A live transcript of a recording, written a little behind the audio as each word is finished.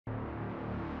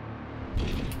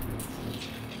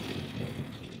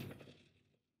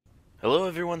Hello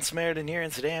everyone, Samaritxn here,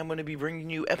 and today I'm going to be bringing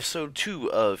you episode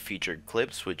 2 of Featured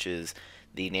Clips, which is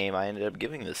the name I ended up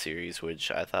giving this series, which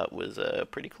I thought was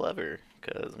pretty clever,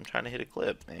 because I'm trying to hit a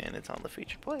clip, and it's on the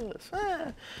featured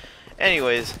playlist.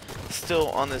 Anyways, still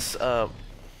on this, don't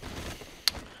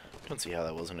see how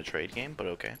that wasn't a trade game, but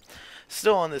okay.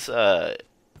 Still on this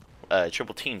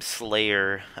Triple Team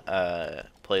Slayer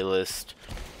playlist,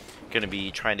 going to be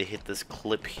trying to hit this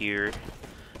clip here.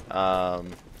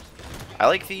 I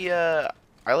like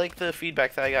the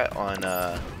feedback that I got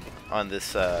on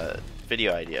this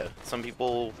video idea. Some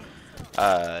people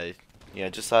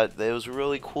just thought that it was a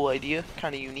really cool idea,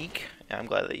 kind of unique, and I'm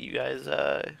glad that you guys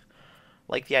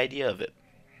like the idea of it.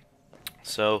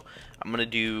 So I'm gonna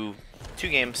do 2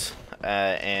 games,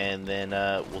 and then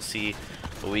we'll see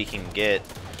what we can get.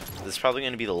 This is probably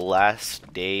gonna be the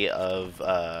last day of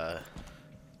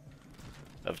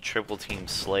Triple Team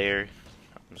Slayer.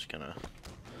 I'm just gonna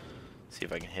see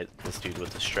if I can hit this dude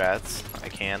with the strats. I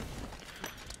can.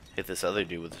 Hit this other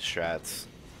dude with the strats.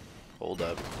 Hold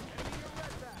up.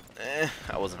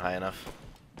 I wasn't high enough.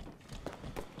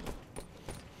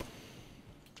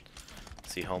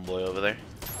 See homeboy over there?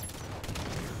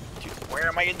 Dude, where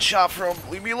am I getting shot from?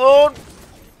 Leave me alone!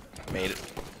 Made it.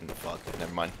 Fuck,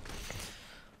 never mind.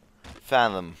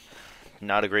 Fathom.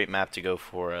 Not a great map to go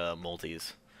for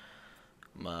multis.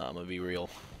 I'm gonna be real.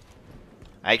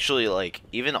 Actually, like,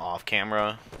 even off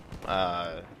camera,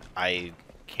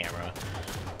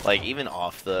 like, even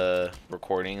off the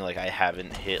recording, like, I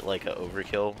haven't hit, like, a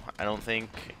overkill, I don't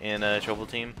think, in a Triple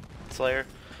Team Slayer.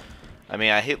 I mean,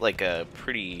 I hit, like, a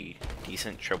pretty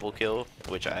decent triple kill,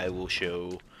 which I will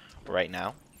show right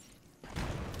now.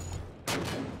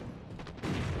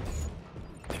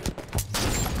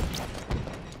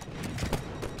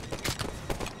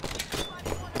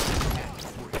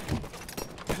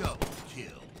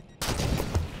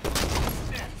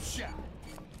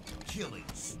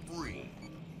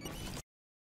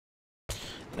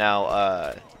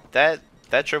 Now, that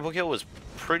triple kill was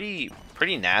pretty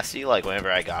nasty. Like,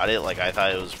 whenever I got it, like, I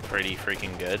thought it was pretty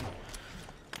freaking good.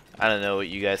 I don't know what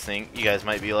you guys think. You guys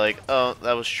might be like, oh,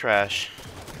 that was trash.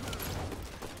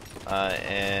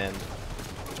 And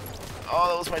oh,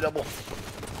 that was my double.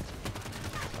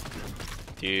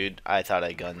 Dude, I thought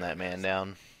I gunned that man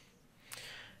down.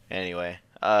 Anyway,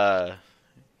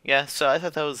 yeah, so I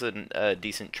thought that was a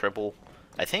decent triple.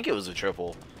 I think it was a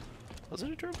triple. Was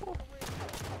it a triple?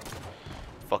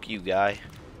 Fuck you, guy.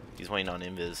 He's waiting on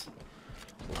invis.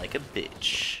 Like a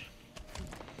bitch.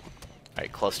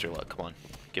 Alright, cluster luck. Come on.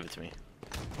 Give it to me.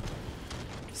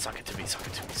 Suck it to me, suck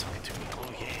it to me, suck it to me.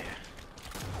 Oh, yeah.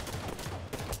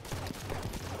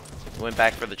 Went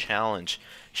back for the challenge.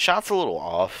 Shot's a little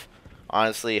off.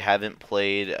 Honestly, haven't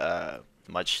played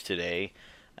much today.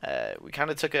 We kind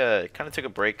of took a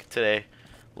break today.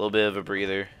 A little bit of a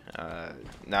breather.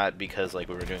 Not because like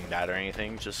we were doing bad or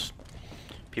anything, just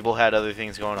people had other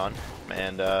things going on,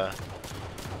 and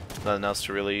nothing else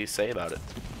to really say about it.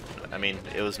 I mean,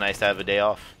 it was nice to have a day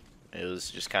off. It was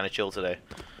just kind of chill today.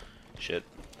 Shit.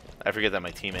 I forget that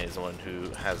my teammate is the one who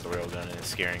has the railgun and is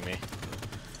scaring me.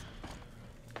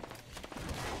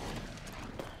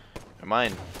 Never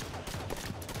mind.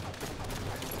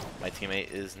 My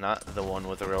teammate is not the one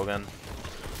with the railgun.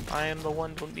 I am the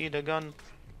one who need a gun.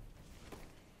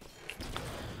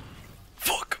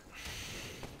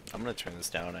 I'm gonna turn this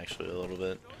down actually a little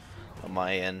bit on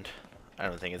my end. I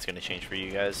don't think it's gonna change for you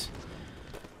guys.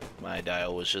 My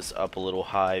dial was just up a little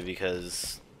high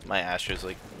because my Astra's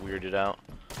like weirded out.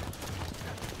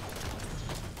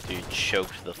 Dude,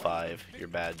 choked the 5. You're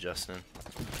bad, Justin.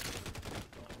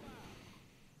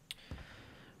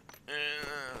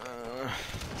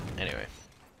 Anyway.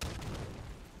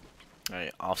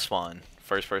 Alright, off spawn.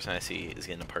 First person I see is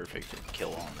getting a perfect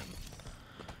kill on them.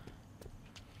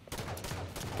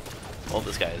 Well,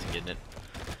 this guy isn't getting it.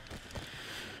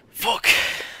 Fuck!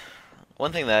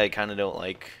 One thing that I kind of don't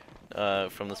like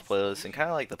from this playlist, and kind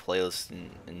of like the playlist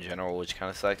in general, which kind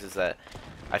of sucks, is that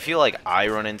I feel like I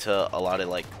run into a lot of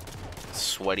like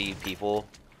sweaty people.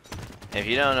 And if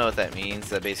you don't know what that means,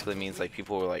 that basically means like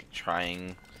people are like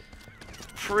trying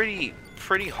pretty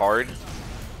hard.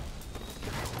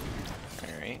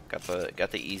 Alright,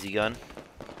 got the easy gun.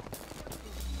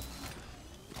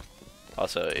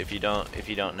 Also, if you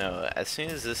don't know, as soon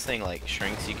as this thing like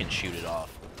shrinks, you can shoot it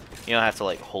off. You don't have to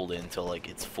like hold it until like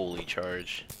it's fully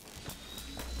charged.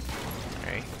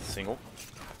 Alright, single.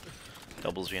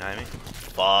 Doubles behind me.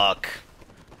 Fuck.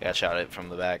 Got shot at from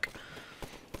the back.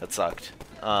 That sucked.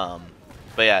 But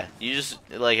yeah, you just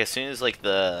like as soon as like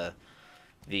the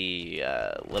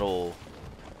little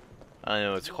I don't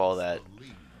know what to call that.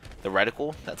 The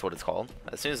reticle? That's what it's called.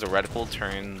 As soon as the reticle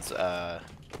turns,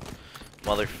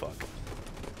 motherfuck.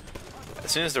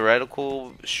 As soon as the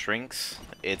reticle shrinks,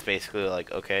 it's basically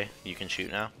like, okay, you can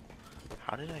shoot now.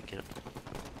 How did I get up?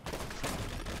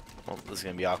 Well, this is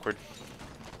gonna be awkward.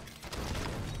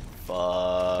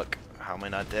 Fuck. How am I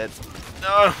not dead?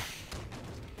 No!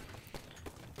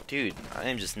 Dude, I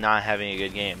am just not having a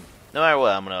good game. No matter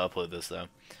what, I'm gonna upload this though.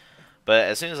 But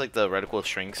as soon as like the reticle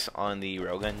shrinks on the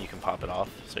railgun, you can pop it off,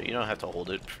 so you don't have to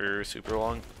hold it for super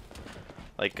long,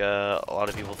 like a lot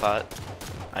of people thought.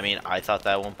 I mean, I thought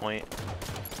that at one point.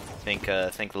 Think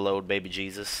the Lord baby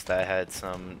Jesus that I had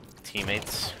some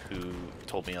teammates who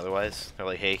told me otherwise. They're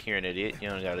like, "Hey, you're an idiot. You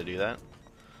don't gotta do that."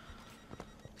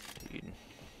 Dude.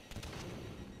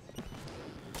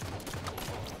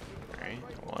 All right,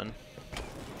 one.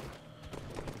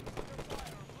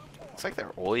 Looks like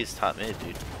they're always top mid,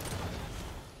 dude.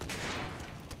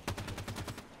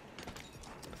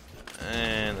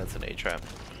 And that's an A trap.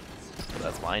 Well,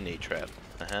 that's my nade trap.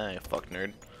 Haha, fuck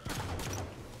nerd.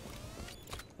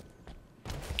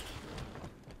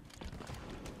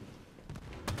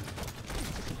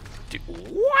 Dude,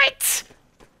 what?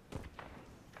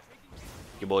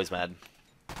 Your boy's mad.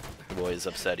 Your boy is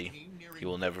upsetty. He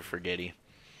will never forgetty.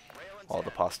 All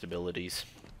the possibilities.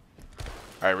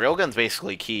 Alright, railgun's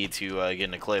basically key to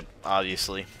getting a clip,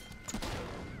 obviously.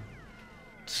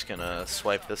 Just gonna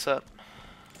swipe this up.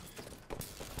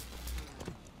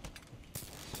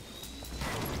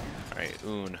 Alright,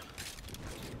 Oon.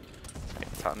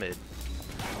 Right, top mid.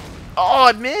 Oh,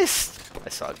 I missed! I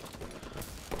suck.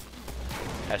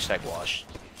 Hashtag wash.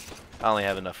 I only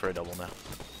have enough for a double now.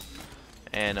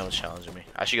 And no one's challenging me.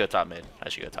 I should go top mid. I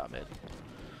should go top mid.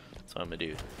 That's what I'm gonna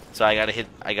do. So I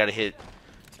gotta hit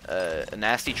a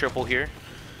nasty triple here.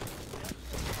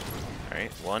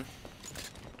 Alright, one.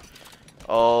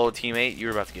 Oh, teammate, you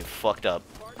were about to get fucked up.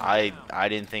 I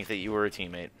didn't think that you were a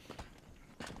teammate.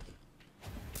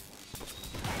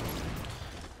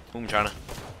 Who am I trying to?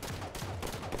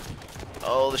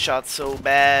 Oh, the shot's so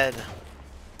bad.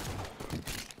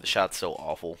 The shot's so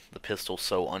awful. The pistol's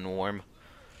so unwarm.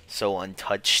 So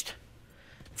untouched.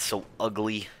 It's so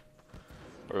ugly.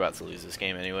 We're about to lose this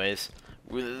game anyways.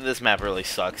 This map really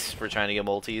sucks for trying to get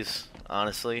multis,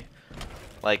 honestly.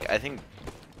 Like, I think,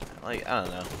 like, I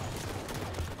don't know.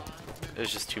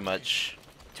 There's just too much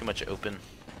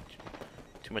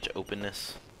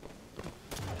openness.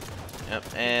 Yep,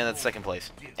 and that's second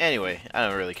place. Anyway, I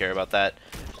don't really care about that.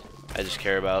 I just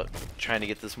care about trying to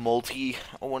get this multi.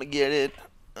 I want to get it.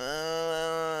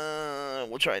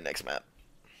 We'll try next map.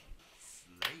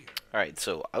 Alright,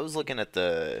 so I was looking at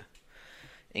the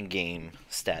in-game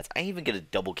stats. I didn't even get a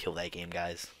double kill that game,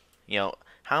 guys. You know,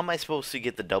 how am I supposed to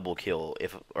get the double kill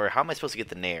or how am I supposed to get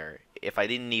the nair if I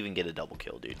didn't even get a double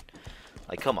kill, dude?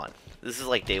 Like, come on. This is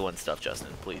like day one stuff,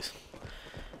 Justin, please.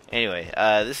 Anyway,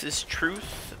 this is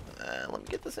truth. Let me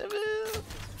get this.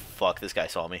 Fuck, this guy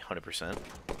saw me, 100%.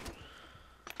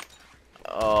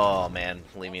 Oh, man,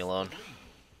 leave me alone.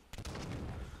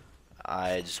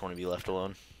 I just want to be left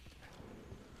alone.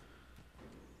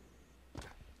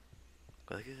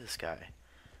 Look at this guy.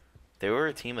 They were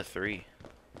a team of 3.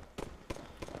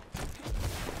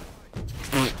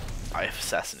 I have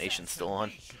assassination still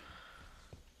on.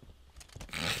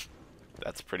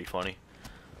 That's pretty funny.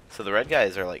 So the red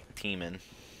guys are like teaming.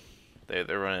 They're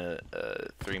running a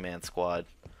 3-man squad.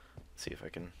 Let's see if I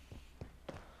can.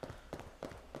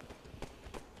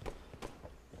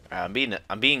 I'm being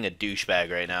a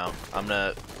douchebag right now. I'm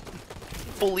gonna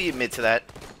fully admit to that.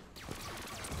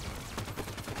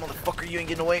 Motherfucker, you ain't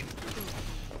getting away.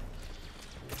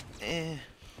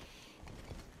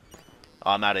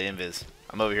 Oh, I'm out of invis.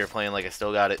 I'm over here playing like I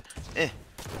still got it.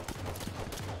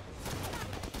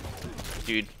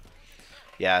 Dude.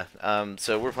 Yeah,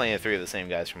 so we're playing 3 of the same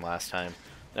guys from last time.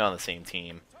 They're on the same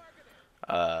team.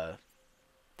 That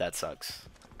sucks.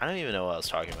 I don't even know what I was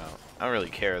talking about. I don't really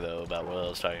care, though, about what I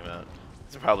was talking about.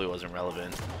 It probably wasn't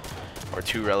relevant. Or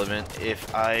too relevant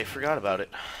if I forgot about it.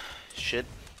 Shit.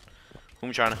 Who am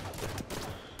I trying to?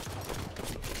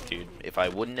 Dude, if I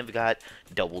wouldn't have got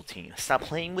double team. Stop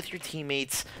playing with your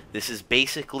teammates. This is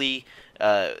basically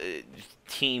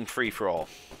team free-for-all.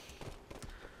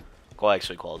 Cole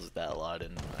actually calls it that a lot,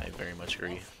 and I very much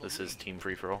agree. This is team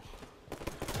free-for-all.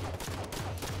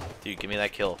 Dude, give me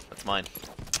that kill. That's mine.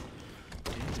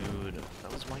 Dude,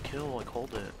 that was my kill. I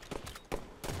called it.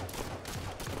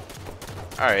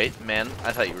 Alright, man.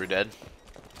 I thought you were dead.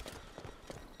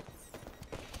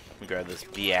 Let me grab this.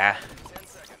 Yeah.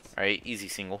 Alright, easy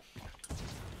single.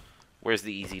 Where's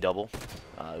the easy double?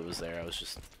 It was there. I was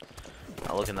just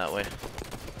not looking that way.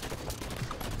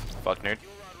 Fuck, nerd.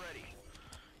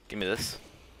 Give me this.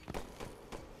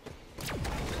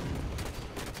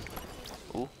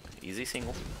 Ooh, easy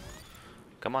single.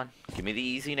 Come on, give me the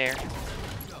easy nair.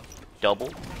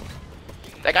 Double.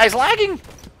 That guy's lagging!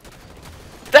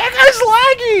 That guy's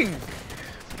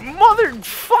lagging!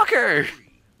 Motherfucker!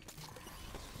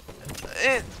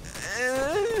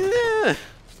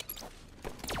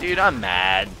 Dude, I'm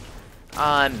mad.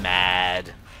 I'm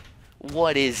mad.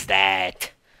 What is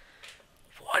that?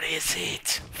 What is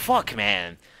it? Fuck,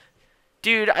 man.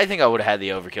 Dude, I think I would have had the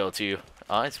overkill too.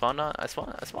 I spawned on. I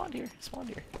spawned here.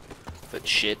 But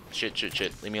shit.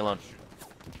 Leave me alone.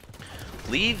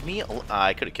 Leave me alone.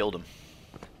 I could have killed him.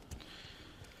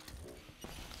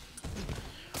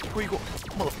 Where you go,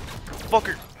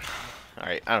 motherfucker?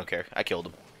 Alright, I don't care. I killed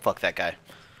him. Fuck that guy.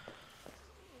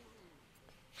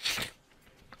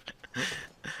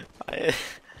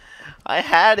 I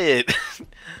had it.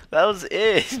 That was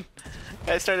it.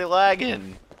 I started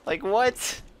lagging. Like, what?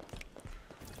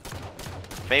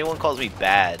 If anyone calls me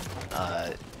bad,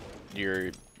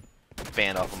 you're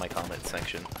banned off of my comment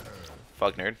section.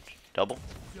 Fuck, nerd. Double.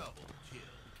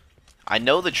 I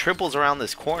know the triple's around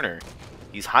this corner.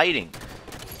 He's hiding.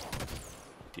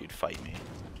 Dude, fight me.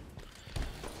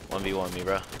 1v1 me,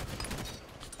 bro.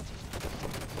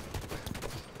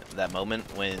 That moment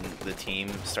when the team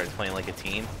starts playing like a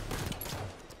team.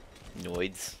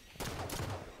 Noids.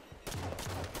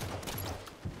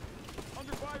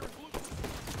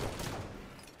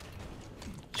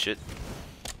 Shit.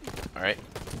 Alright.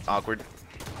 Awkward.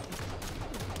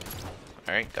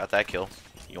 Alright, got that kill.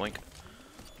 Yoink.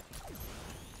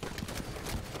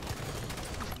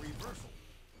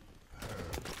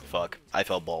 Fuck. I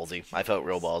felt ballsy. I felt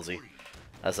real ballsy.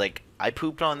 I was like, I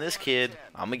pooped on this kid.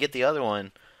 I'm gonna get the other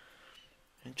one.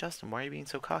 And Justin, why are you being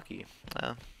so cocky?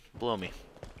 Blow me.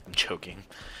 I'm joking.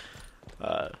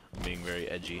 Being very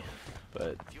edgy.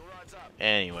 But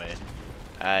anyway,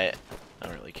 I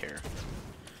don't really care.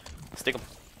 Stick him.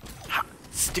 Ha!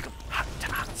 Stick him. Ha!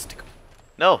 Ha! Stick him.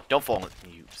 No, don't fall in.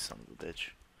 You son of a bitch.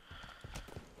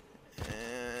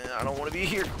 I don't want to be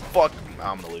here. Fuck.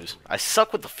 I'm gonna lose. I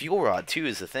suck with the fuel rod too.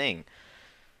 Is the thing.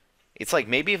 It's like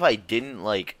maybe if I didn't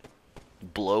like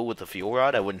blow with the fuel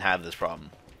rod, I wouldn't have this problem.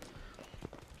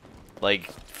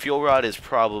 Like, fuel rod is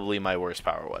probably my worst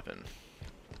power weapon.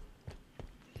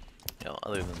 You know,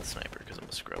 other than the sniper, because I'm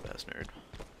a scrub-ass nerd.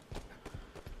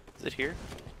 Is it here?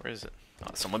 Where is it?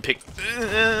 Oh, someone picked...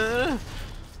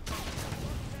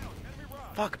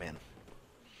 Fuck, man.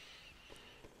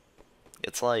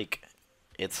 It's like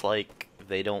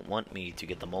they don't want me to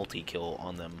get the multi-kill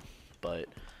on them, but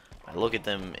I look at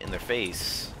them in their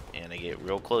face, and I get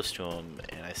real close to them,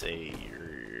 and I say,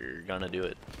 you're gonna do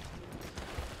it.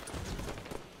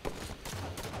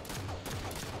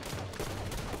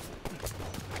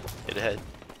 Hit ahead.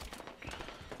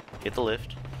 Hit the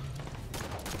lift.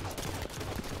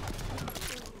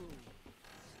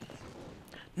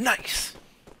 Nice!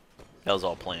 That was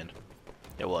all planned.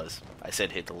 It was. I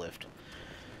said hit the lift.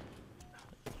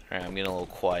 Alright, I'm getting a little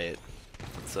quiet.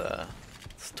 Let's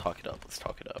talk it up. Let's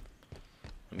talk it up.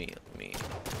 Let me...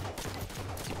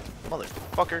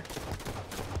 Motherfucker!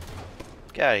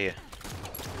 Get out of here.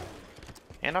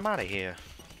 And I'm out of here.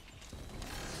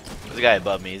 There's a guy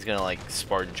above me. He's gonna like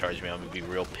Spartan charge me. I'm gonna be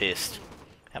real pissed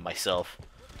at myself.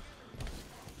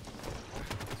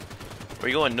 Where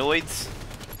you going, Noids?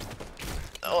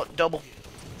 Oh, double.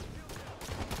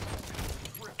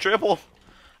 Triple.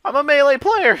 I'm a melee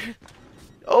player.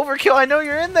 Overkill, I know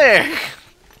you're in there.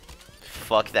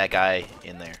 Fuck that guy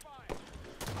in there.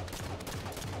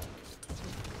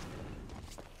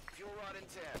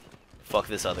 Fuck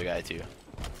this other guy too.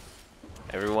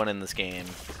 Everyone in this game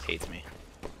hates me.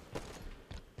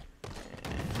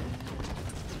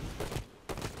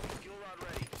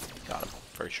 Got him.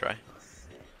 First try.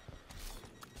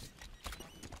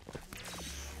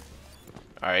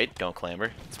 Alright, don't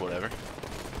clamber. It's whatever.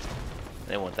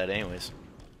 They want that anyways.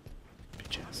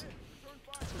 Bitch ass.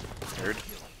 Nerd.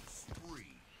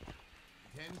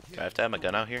 Do I have to have my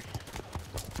gun out here?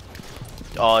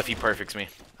 Oh, if he perfects me.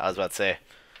 I was about to say.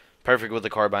 Perfect with the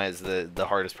carbine is the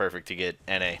hardest perfect to get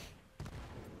NA. I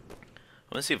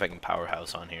want to see if I can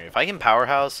powerhouse on here. If I can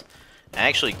powerhouse and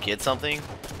actually get something,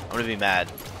 I'm going to be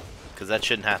mad. Because that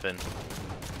shouldn't happen.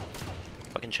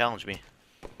 Fucking challenge me.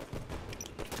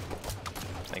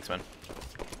 Thanks, man.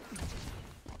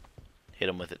 Hit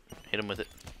him with it. Hit him with it.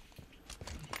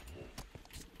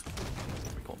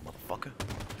 Where you going, motherfucker?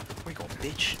 Where you going,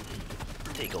 bitch?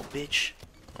 There you go, bitch.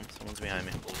 Oh, someone's behind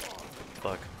me.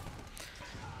 Fuck.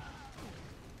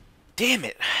 Damn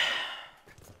it!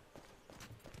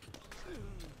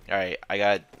 Alright, I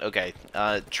got... Okay.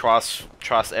 Tross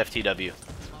FTW.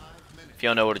 If you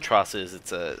don't know what a Tross is,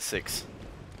 it's a 6.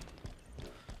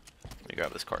 Let me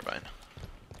grab this carbine.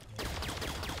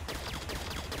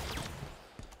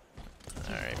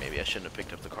 Alright, maybe I shouldn't have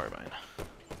picked up the carbine.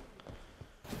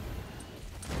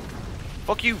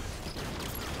 Fuck you!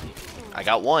 I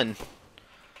got one.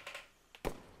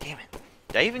 Damn it.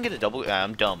 Did I even get a double?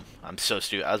 I'm dumb. I'm so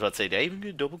stupid. I was about to say, did I even get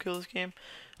a double kill this game?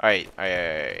 Alright,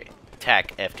 alright.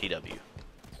 Attack FTW. See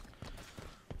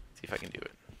if I can do it.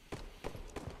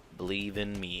 Believe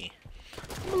in me.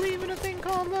 Believe in a thing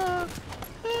called love.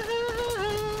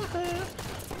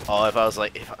 Oh, if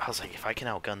I can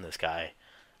outgun this guy,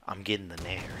 I'm getting the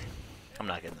nair. I'm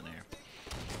not getting the nair.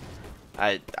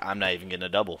 I'm not even getting a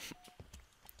double.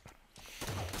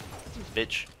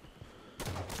 Bitch.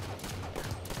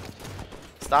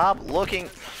 Stop looking.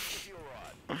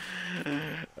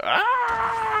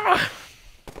 Ah!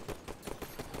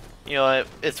 You know what?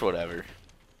 It's whatever.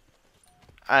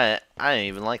 I don't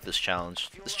even like this challenge.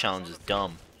 This challenge is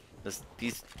dumb. This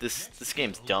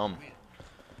game's dumb.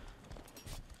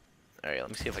 Alright, let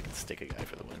me see if I can stick a guy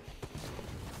for the win.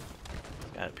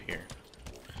 Guy up here.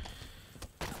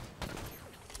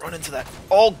 Run into that.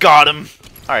 Oh, got him!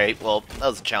 Alright, well, that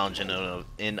was a challenge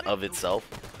in of itself.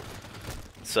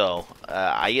 So,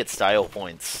 I get style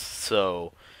points.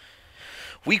 So,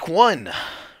 week 1.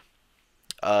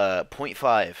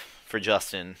 0.5 for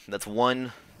Justin. That's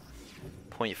 1.5.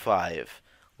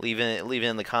 Leave it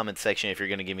in the comment section if you're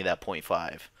going to give me that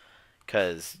 0.5.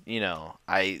 Because, you know,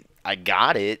 I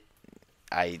got it.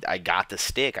 I got the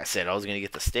stick. I said I was going to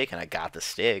get the stick, and I got the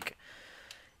stick.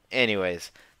 Anyways,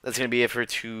 that's going to be it for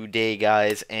today,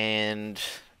 guys. And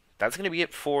that's going to be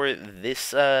it for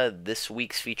this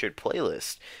week's featured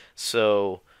playlist.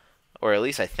 So, or at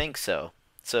least I think so.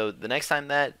 So the next time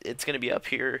that it's going to be up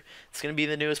here, it's going to be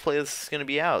the newest playlist that's going to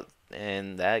be out.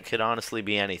 And that could honestly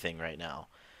be anything right now.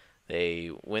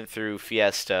 They went through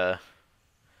Fiesta,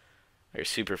 or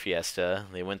Super Fiesta.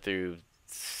 They went through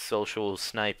Social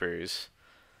Snipers.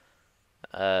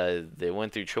 They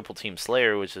went through Triple Team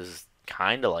Slayer, which is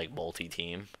kind of like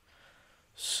multi-team.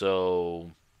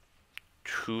 So,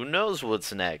 who knows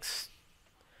what's next?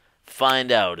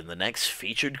 Find out in the next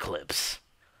featured clips.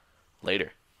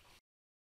 Later.